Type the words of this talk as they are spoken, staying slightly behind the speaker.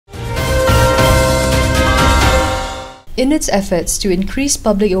In its efforts to increase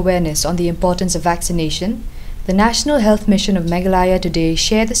public awareness on the importance of vaccination, the National Health Mission of Meghalaya today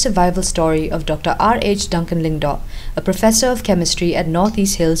shared the survival story of Dr. R.H. Duncan Lyngdoh, a professor of chemistry at North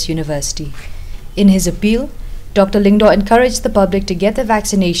East Hills University. In his appeal, Dr. Lyngdoh encouraged the public to get the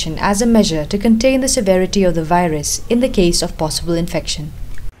vaccination as a measure to contain the severity of the virus in the case of possible infection.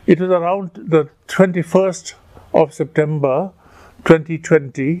 It was around the 21st of September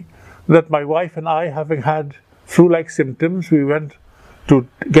 2020 that my wife and I, having had flu-like symptoms, we went to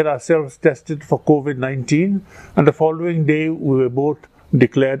get ourselves tested for COVID-19, and the following day we were both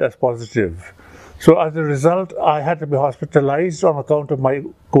declared as positive. So as a result, I had to be hospitalized on account of my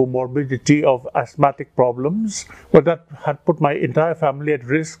comorbidity of asthmatic problems, but that had put my entire family at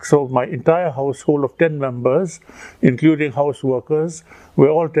risk. So my entire household of 10 members, including house workers, were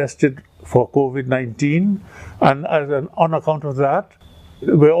all tested for COVID-19, and on account of that,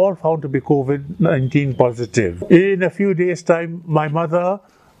 we're all found to be COVID-19 positive. In a few days' time, my mother,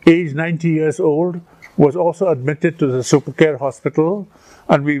 aged 90 years old, was also admitted to the Supercare Hospital,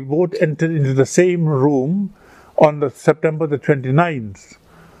 and we both entered into the same room on September the 29th.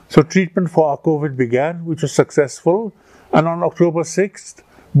 So treatment for our COVID began, which was successful, and on October 6th,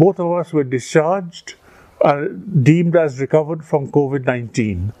 both of us were discharged, deemed as recovered from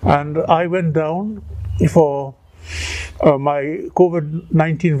COVID-19. And I went down for my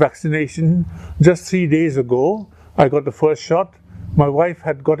COVID-19 vaccination just 3 days ago. I got the first shot. My wife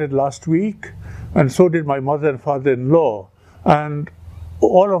had got it last week, and so did my mother and father-in-law. And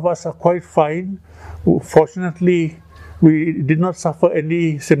all of us are quite fine. Fortunately, we did not suffer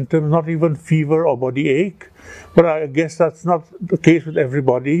any symptoms, not even fever or body ache. But I guess that's not the case with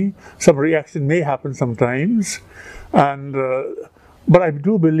everybody. Some reaction may happen sometimes. But I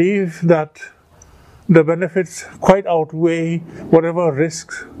do believe that the benefits quite outweigh whatever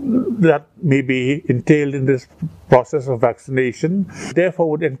risks that may be entailed in this process of vaccination. Therefore,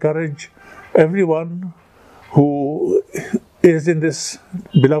 would encourage everyone who is in this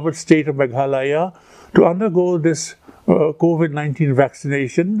beloved state of Meghalaya to undergo this COVID-19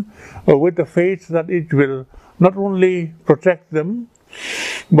 vaccination with the faith that it will not only protect them,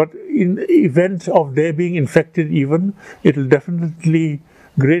 but in the event of their being infected even, it will definitely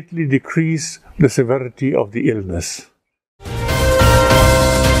greatly decrease the severity of the illness.